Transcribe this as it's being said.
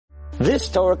This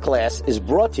Torah class is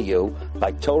brought to you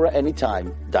by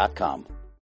TorahAnytime.com.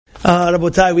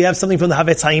 Rabotai, we have something from the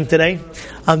Havetz Chaim today.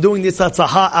 I'm doing this at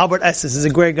Zaha Albert Estes. He's a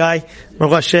great guy.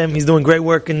 Baruch Hashem, he's doing great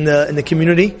work in the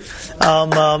community.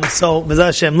 So, B'ezras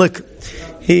Hashem, look,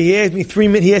 he asked me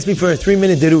for a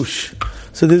 3-minute derush.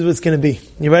 So this is what it's going to be.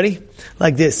 You ready?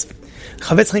 Like this.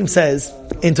 Havetz Chaim says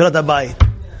in Torah Tabayit.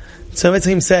 Havetz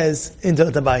Chaim says in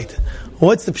Torah Tabayit.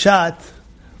 What's the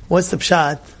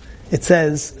pshat? It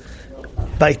says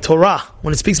by Torah.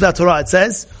 When it speaks about Torah, it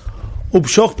says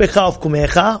Ubshoch pecha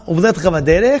ufkumecha uvletcha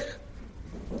vaderech.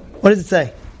 What does it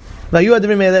say? Vayu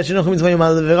adavim me'edeh shenochim mitzvayim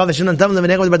al-vera v'shenantam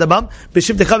levenecha v'dabam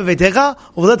b'shivtecha v'veitecha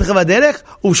uvletcha vaderech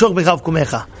ubshoch pecha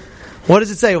ufkumecha. What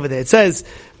does it say over there? It says,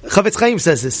 Chavetz Chaim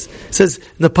says this. It says, in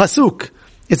the Pasuk,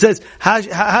 it says, how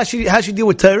should you deal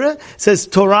with Torah? It says,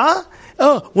 Torah,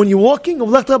 when you're walking,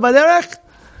 learn Torah.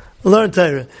 When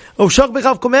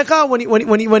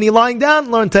you're lying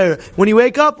down, learn Torah. When you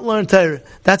wake up, learn Torah.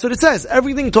 That's what it says.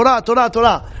 Everything Torah.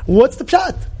 What's the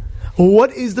pshat?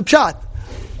 What is the pshat?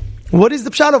 What is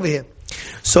the pshat over here?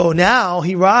 So now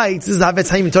he writes, this is Havetz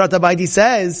Chaim in Torah Tabayit, he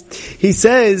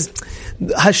says,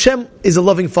 Hashem is a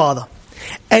loving Father.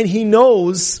 And He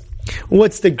knows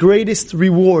what's the greatest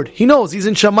reward. He knows. He's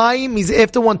in Shamayim, he's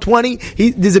after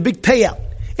 120, there's a big payout.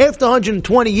 After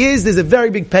 120 years, there's a very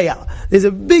big payout. There's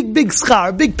a big schar,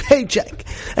 a big paycheck.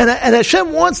 And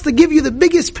Hashem wants to give you the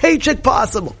biggest paycheck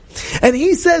possible. And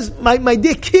He says, my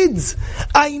dear kids,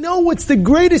 I know what's the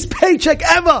greatest paycheck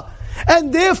ever.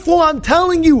 And therefore I'm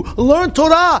telling you, learn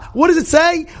Torah. What does it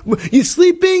say? You're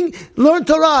sleeping, learn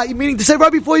Torah. Meaning to say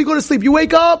right before you go to sleep, you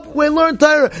wake up, learn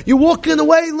Torah. You're walking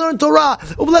away, learn Torah.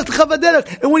 And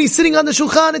when you're sitting on the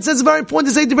shulchan, it says it's very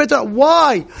important to say Torah.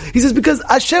 Why? He says because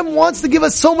Hashem wants to give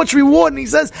us so much reward. And He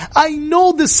says, I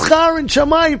know the schar in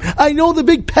Shamayim. I know the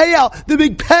big payout. The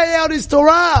big payout is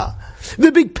Torah.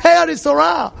 The big payout is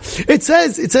Torah. It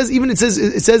says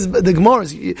the Gemara.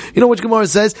 You know which Gemara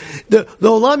says? The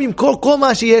Olam Yimkor Kol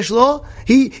Ma Sheyesh Lo.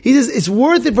 He says it's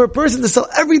worth it for a person to sell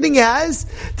everything he has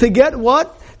to get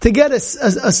what? To get a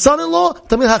son-in-law,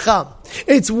 Tamil Hacham.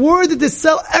 It's worth it to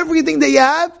sell everything that you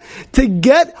have to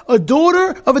get a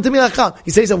daughter of a Tamil Hacham.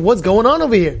 He says, what's going on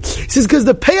over here? He says, because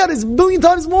the payout is 1 billion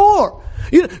times more.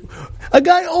 You know, a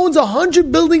guy owns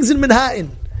 100 buildings in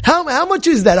Manhattan. How much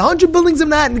is that? 100 buildings in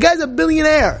Manhattan. The guy's a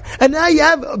billionaire. And now you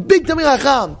have a big Tamil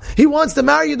Hacham. He wants to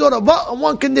marry your daughter on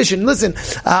one condition. Listen,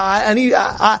 I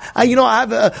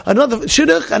have another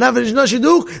shidduch, and I have another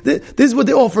shidduch. This is what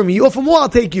they offer me. You offer more, I'll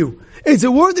take you. Is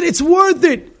it worth it? It's worth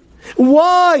it.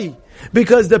 Why?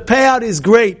 Because the payout is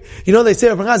great. You know, they say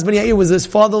Rabbi Ben Yair was his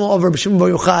father-in-law of Rabbi Shimon Bar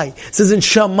Yochai. It says in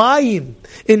Shamayim,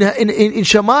 in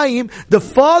Shamayim, the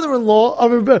father-in-law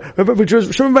of Rabbi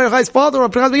Shimon Bar Yochai's father,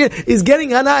 Rabbi Ben Yair, is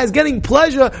getting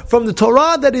pleasure from the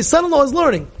Torah that his son-in-law is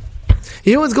learning.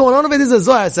 You know what's going on over here? This is a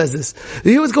Zohar says this.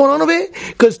 You know what's going on over here?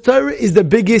 Because Torah is the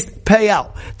biggest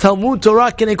payout. Talmud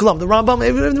Torah Kenei Kulam. The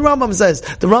Rambam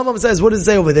says, what does it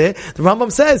say over there? The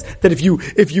Rambam says that if you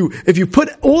put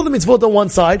all the mitzvot on one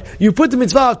side, you put the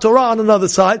mitzvah of Torah on another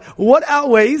side, what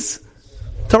outweighs?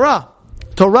 Torah.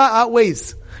 Torah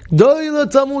outweighs. How many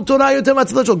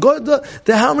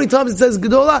times it says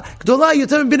Gdola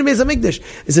Yotem bin Beis Hamikdash?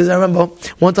 It says, I remember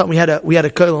one time we had a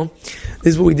kollel.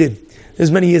 This is what we did. This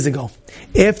was many years ago.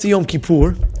 After Yom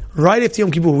Kippur, right after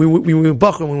Yom Kippur, we were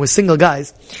Bachar, when we were single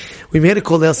guys, we made a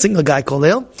kollel, single guy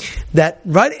kollel, that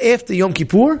right after Yom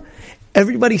Kippur,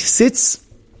 everybody sits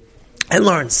and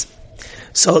learns.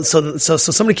 So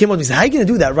somebody came up and said, how are you going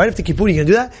to do that? Right after Kippur, you're going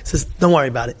to do that? He says, don't worry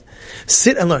about it.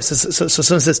 Sit and learn. So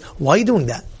someone says, why are you doing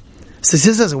that? So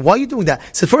he says, why are you doing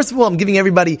that? So first of all, I'm giving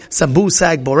everybody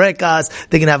sambusak, borekas,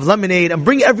 they can have lemonade, I'm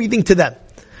bringing everything to them.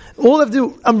 All I have to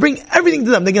do, I'm bringing everything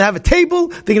to them. They're going to have a table,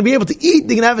 they're going to be able to eat,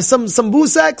 they're going to have some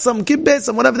busak, some kibbeh,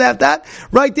 some whatever they have that.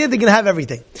 Right there, they're going to have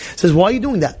everything. He says, why are you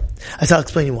doing that? I said, I'll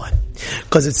explain you why.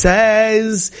 Because it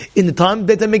says, in the time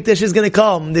Beit HaMikdash is going to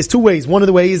come, there's two ways. One of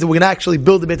the ways is that we're going to actually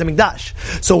build the Beit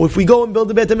HaMikdash. So if we go and build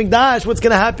the Beit HaMikdash, what's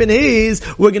going to happen is,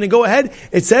 we're going to go ahead,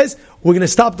 it says, we're going to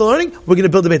stop the learning, we're going to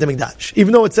build the Beit HaMikdash.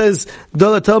 Even though it says,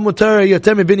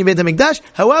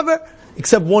 however,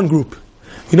 except one group.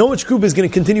 You know which group is going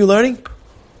to continue learning?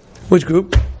 Which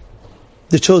group?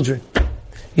 The children.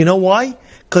 You know why?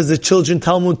 Because the children,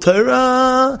 Talmud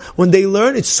Torah, when they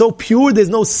learn, it's so pure, there's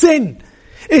no sin.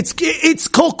 It's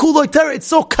called Kuloi Torah, it's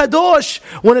so kadosh.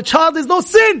 When a child, there's no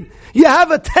sin. You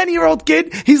have a 10-year-old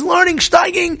kid, he's learning,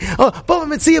 steiging, Bava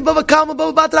Metzia, Bava Kama,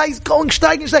 Bava Batra, he's going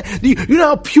steiging. You know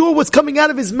how pure what's coming out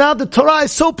of his mouth? The Torah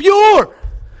is so pure.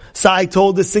 So I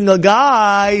told the single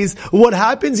guys, what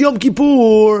happens Yom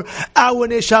Kippur? Our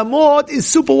neshamot is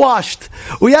super washed.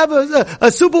 We have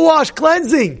a super wash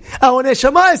cleansing. Our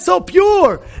neshama is so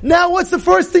pure. Now what's the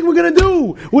first thing we're going to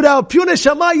do? With our pure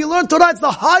neshama, you learn Torah. It's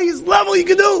the highest level you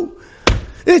can do.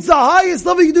 It's the highest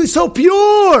level you can do. It's so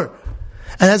pure.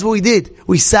 And that's what we did.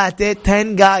 We sat there,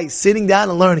 10 guys sitting down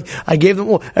and learning. I gave them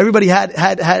all. Everybody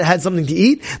had something to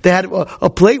eat. They had a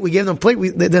plate. We gave them a plate.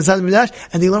 They sat them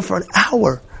and they learned for an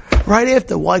hour. Right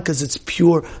after. Why? Because it's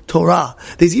pure Torah.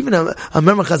 There's even a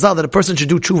member Chazal that a person should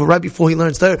do tshuva right before he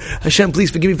learns Torah. Hashem, please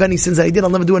forgive me for any sins that I did.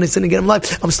 I'll never do any sin again in my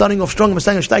life. I'm starting off strong. I'm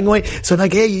starting away. So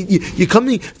like, hey, you're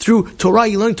coming through Torah.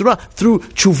 You're learning Torah through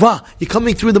tshuva. You're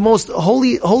coming through the most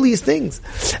holiest things.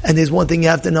 And there's one thing you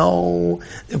have to know.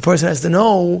 The person has to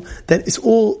know that it's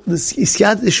all the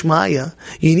Siyat D'Shmaya.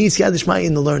 You need Siyat D'Shmaya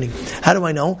in the learning. How do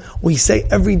I know? We say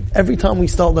every time we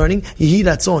start learning, Yehi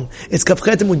Ratzon. It's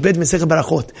Kafchetem with Bed Mesech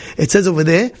Barachot. It says over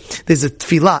there, there's a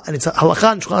tefillah, and it's a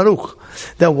halakha and Shulchan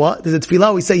Aruch. That what? There's a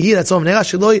tefillah, we say here, that's all.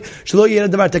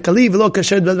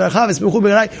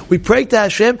 We pray to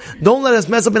Hashem, don't let us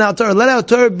mess up in our Torah. Let our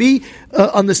Torah be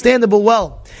understandable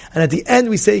well. And at the end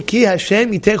we say, Ki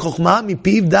Hashem yiten chokhmah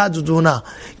mipiv dad zuduna.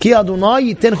 Ki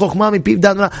Adonai yiten chokhmah mipiv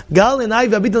dad zuduna. Gal enai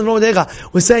v'abitan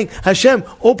rodecha. We're saying, Hashem,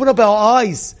 open up our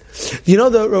eyes. You know,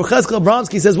 the Rav Cheskel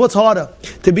Abramsky says, what's harder?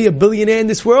 To be a billionaire in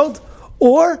this world?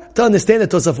 Or to understand the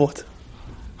Tosafot?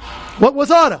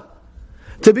 What's harder?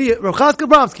 To be Rav Cheskel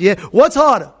Abramsky, yeah? What's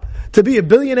harder? To be a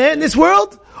billionaire in this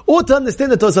world? Or to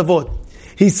understand the Tosafot?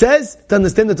 He says, to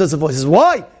understand the Tosafot. He says,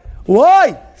 why?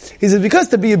 Why? He says, because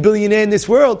to be a billionaire in this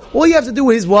world, all you have to do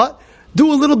is what?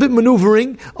 Do a little bit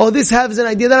maneuvering. Oh, this has an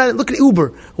idea. Look at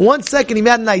Uber. 1 second he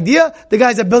had an idea, the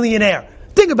guy's a billionaire.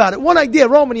 Think about it. One idea,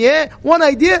 Roman, yeah? One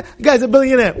idea, the guy's a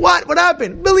billionaire. What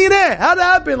happened? Billionaire. How'd it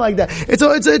happen like that?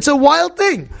 It's a wild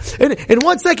thing. In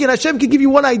 1 second, Hashem can give you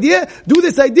one idea, do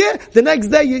this idea, the next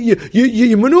day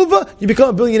you maneuver, you become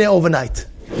a billionaire overnight.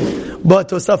 But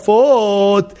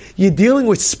Tosafot, you're dealing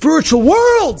with spiritual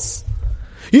worlds.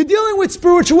 You're dealing with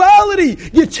spirituality.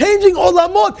 You're changing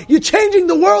olamot. You're changing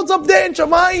the worlds up there in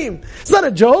Shamayim. It's not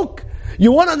a joke.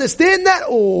 You want to understand that?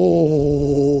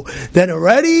 Oh, then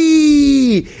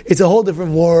already it's a whole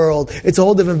different world. It's a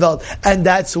whole different world. And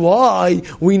that's why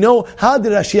we know, how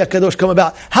did Rashi HaKadosh come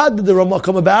about? How did the Ramah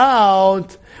come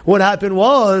about? What happened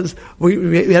was, we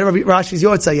had Rashi's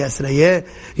Yortzah yesterday, yeah?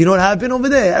 You know what happened over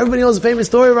there? Everybody knows the famous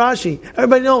story of Rashi.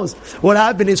 Everybody knows. What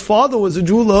happened, his father was a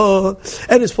jeweler,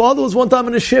 and his father was one time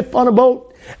in a ship on a boat.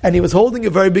 And he was holding a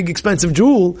very big expensive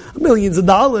jewel, millions of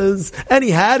dollars, and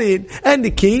he had it, and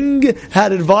the king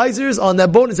had advisors on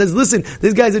that boat and says, listen,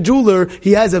 this guy's a jeweler,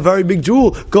 he has a very big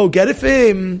jewel, go get it for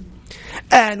him.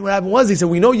 And what happened was, he said,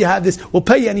 we know you have this, we'll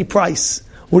pay you any price.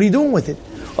 What are you doing with it?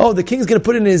 Oh, the king's going to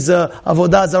put in his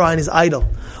avodah zarah, in his idol.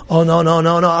 Oh, no, I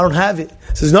don't have it.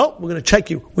 He says, no, we're going to check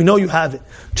you. We know you have it.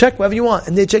 Check whatever you want.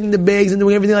 And they're checking the bags and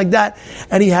doing everything like that.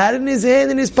 And he had it in his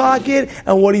hand, in his pocket.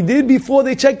 And what he did before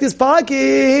they checked his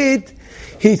pocket,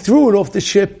 he threw it off the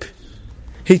ship.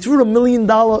 He threw $1 million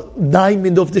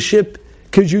diamond off the ship.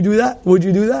 Could you do that? Would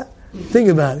you do that? Think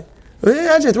about it.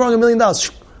 Imagine throwing $1 million.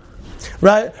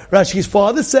 Right? Rashi's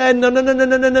father said,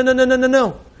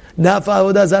 no. That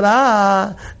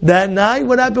night,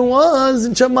 what happened was,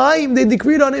 in Shamayim, they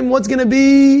decreed on him what's going to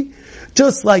be.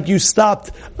 Just like you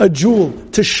stopped a jewel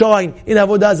to shine in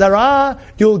Avodah Zarah,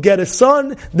 you'll get a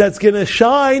son that's going to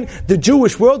shine the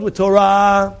Jewish world with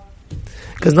Torah.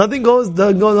 Because nothing goes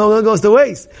to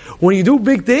waste. When you do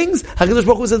big things, HaKadosh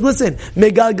Baruch Hu says, listen,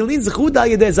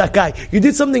 you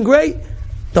did something great,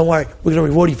 don't worry, we're going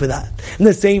to reward you for that. And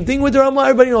the same thing with the Ramah.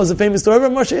 Everybody knows the famous story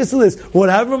of Moshe Isilis. What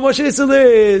happened with Moshe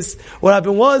Isilis? What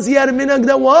happened was, he had a minhag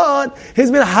that what?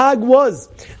 His minhag was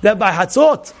that by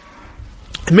Hatzot,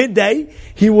 midday,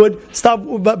 he would stop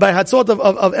by Hatzot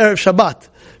of Erev Shabbat.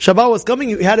 Shabbat was coming,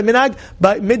 he had a minhag,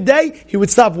 by midday, he would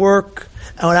stop work.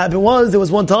 And what happened was, there was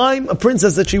one time, a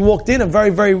princess that she walked in, a very,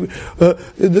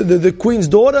 the queen's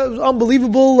daughter,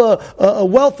 unbelievable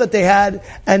wealth that they had,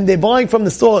 and they're buying from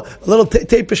the store a little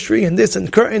tapestry and this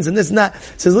and curtains and this and that.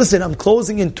 Says, listen, I'm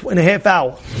closing in a half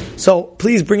hour, so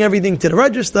please bring everything to the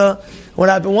register. What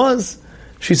happened was,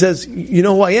 she says, you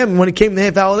know who I am? And when it came the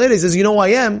half hour later, he says, you know who I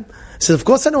am? He says, of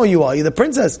course I know who you are. You're the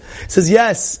princess. He says,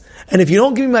 yes. And if you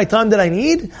don't give me my time that I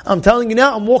need, I'm telling you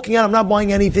now, I'm walking out, I'm not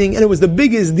buying anything. And it was the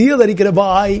biggest deal that he could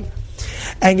buy.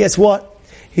 And guess what?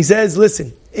 He says,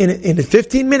 listen, in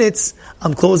 15 minutes,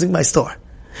 I'm closing my store.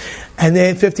 And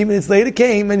then 15 minutes later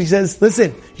came and he says,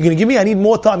 listen, you're going to give me, I need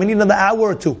more time, I need another hour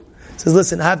or two. He says,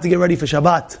 listen, I have to get ready for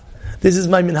Shabbat. This is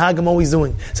my minhag I'm always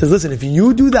doing. He says, listen, if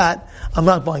you do that, I'm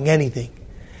not buying anything.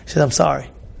 He says, I'm sorry.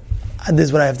 this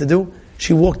is what I have to do.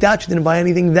 She walked out. She didn't buy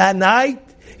anything that night.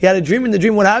 He had a dream. In the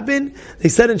dream, what happened? They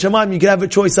said in Shemaim, you could have a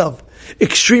choice of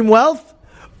extreme wealth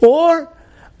or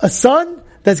a son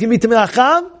that's going to be Tamil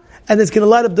Acham and that's going to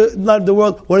light up the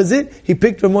world. What is it? He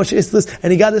picked Moshe Islis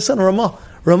and he got his son, Ramah.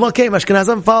 Ramah came.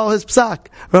 Ashkenazim follow his psak.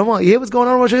 Ramah, you hear what's going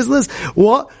on with Moshe Islis?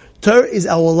 What? Torah is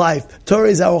our life. Torah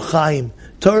is our chaim.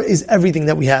 Torah is everything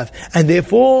that we have. And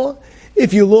therefore,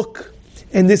 if you look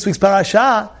in this week's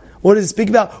parasha, what does it speak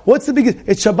about? What's the biggest?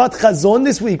 It's Shabbat Chazon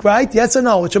this week, right? Yes or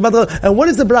no? It's Shabbat Chazon. And what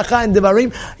is the bracha in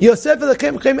Devarim? Yosef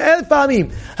Elechem El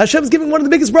Pamim. Hashem's giving one of the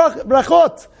biggest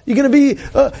brachot. You're gonna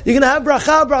have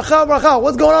bracha.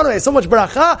 What's going on over here? So much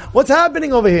bracha. What's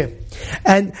happening over here?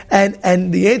 And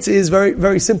the answer is very,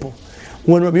 very simple.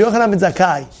 When Rabbi Yochanan ben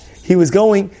Zakkai,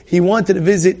 he wanted to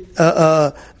visit,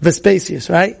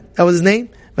 Vespasius, right? That was his name?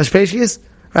 Vespasius?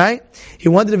 Right? He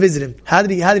wanted to visit him. How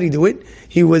did he do it?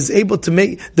 He was able to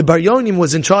make, the Bar Yonim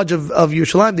was in charge of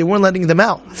Yerushalayim. They weren't letting them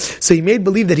out. So he made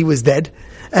believe that he was dead.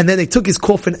 And then they took his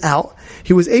coffin out.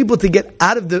 He was able to get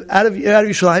out of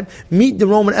Yerushalayim, meet the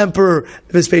Roman Emperor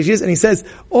Vespasius, and he says,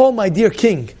 "Oh, my dear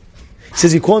king." He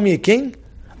says, "You call me a king?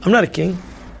 I'm not a king.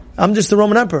 I'm just the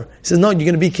Roman Emperor." He says, "No, you're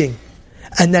going to be king."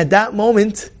 And at that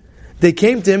moment, they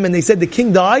came to him and they said, "The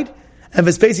king died, and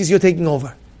Vespasius, you're taking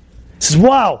over." He says,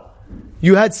 "Wow.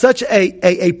 You had such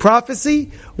a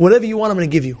prophecy. Whatever you want, I'm going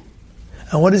to give you."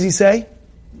 And what does he say?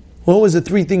 What was the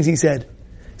three things he said?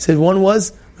 He said one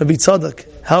was Rabbi Tzadok,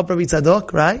 help Rabbi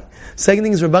Tzadok, right? Second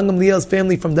thing is Rabban Gamliel's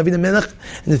family from David HaMelech.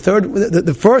 And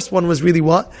the first one was really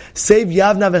what? Save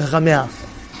Yavna v'chachamea.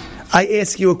 I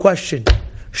ask you a question.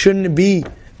 Shouldn't it be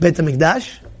Beit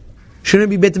HaMikdash?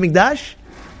 Shouldn't it be Beit HaMikdash?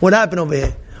 What happened over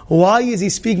here? Why is he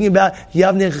speaking about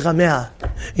Yavna v'chachamea?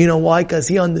 You know why? Because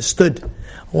he understood.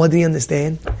 What did he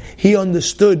understand? He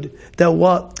understood that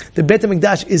what? The Beit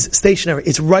HaMikdash is stationary.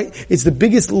 It's right. It's the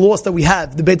biggest loss that we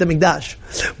have, the Beit HaMikdash.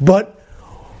 But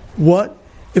what?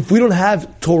 If we don't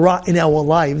have Torah in our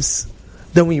lives,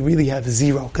 then we really have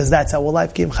zero, because that's our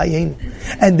life.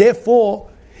 And therefore,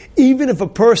 even if a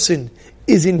person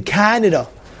is in Canada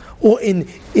or in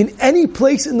any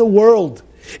place in the world,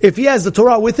 if he has the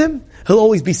Torah with him, he'll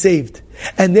always be saved.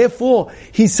 And therefore,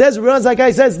 he says,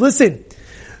 Zakai says, listen,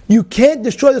 you can't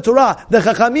destroy the Torah. The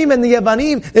Chachamim and the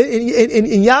Yavanim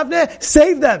in Yavne,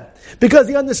 save them. Because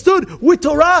he understood, with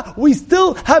Torah, we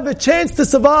still have a chance to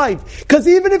survive. Because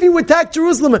even if he would attack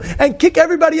Jerusalem and kick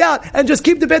everybody out and just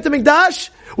keep the Beit HaMikdash,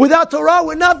 without Torah,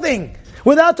 we're nothing.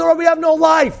 Without Torah, we have no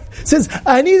life. Since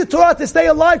I need the Torah to stay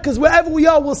alive, because wherever we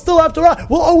are, we'll still have Torah.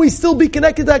 We'll always still be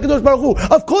connected to HaKadosh Baruch Hu.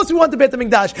 Of course we want the Beit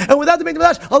HaMikdash. And without the Beit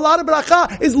HaMikdash, a lot of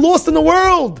bracha is lost in the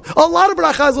world. A lot of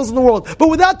bracha is lost in the world. But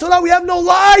without Torah, we have no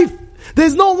life.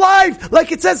 There's no life.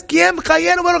 Like it says,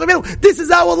 this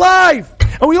is our life.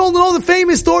 And we all know the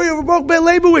famous story of Baruch Ben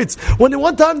Leibowitz. When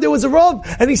one time there was a Rav,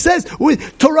 and he says,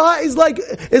 Torah is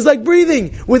like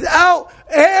breathing. Without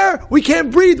air, we can't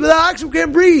breathe. Without action, we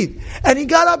can't breathe. And he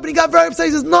got up and he got very upset.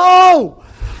 He says, no!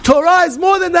 Torah is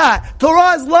more than that.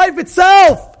 Torah is life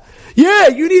itself. Yeah,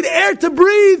 you need air to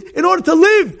breathe in order to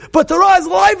live. But Torah is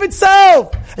life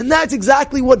itself. And that's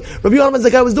exactly what Rabbi Yochanan ben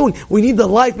Zakkai was doing. We need the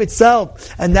life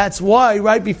itself. And that's why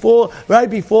right before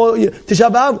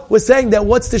Tisha B'Av was saying that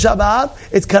what's Tisha B'Av?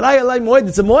 It's Karai Alai Moed.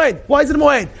 It's a Moed. Why is it a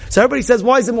Moed? So everybody says,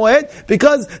 why is it Moed?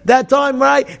 Because that time,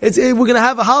 right, we're going to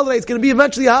have a holiday. It's going to be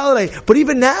eventually a holiday. But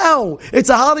even now, it's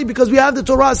a holiday because we have the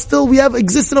Torah still. We have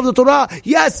existence of the Torah.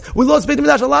 Yes, we lost Beit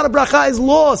HaMikdash. A lot of bracha is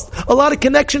lost. A lot of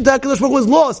connection to HaKadosh Baruch Hu is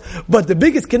lost. But the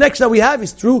biggest connection that we have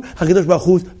is through HaKadosh Baruch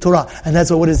Hu's Torah. And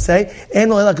that's what does it say?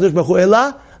 HaKadosh Baruch Hu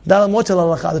Elah,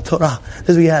 the Torah. This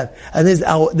is what we have. And this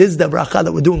is the bracha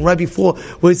that we're doing right before,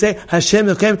 where we say, Hashem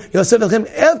Elchem, Yosef Elchem,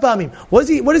 El Pamim. What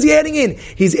is he adding in?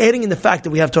 He's adding in the fact that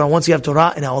we have Torah. Once we have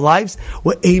Torah in our lives,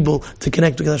 we're able to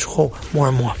connect to HaKadosh Baruch Hu more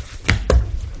and more.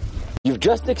 You've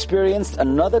just experienced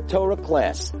another Torah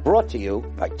class brought to you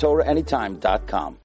by TorahAnytime.com.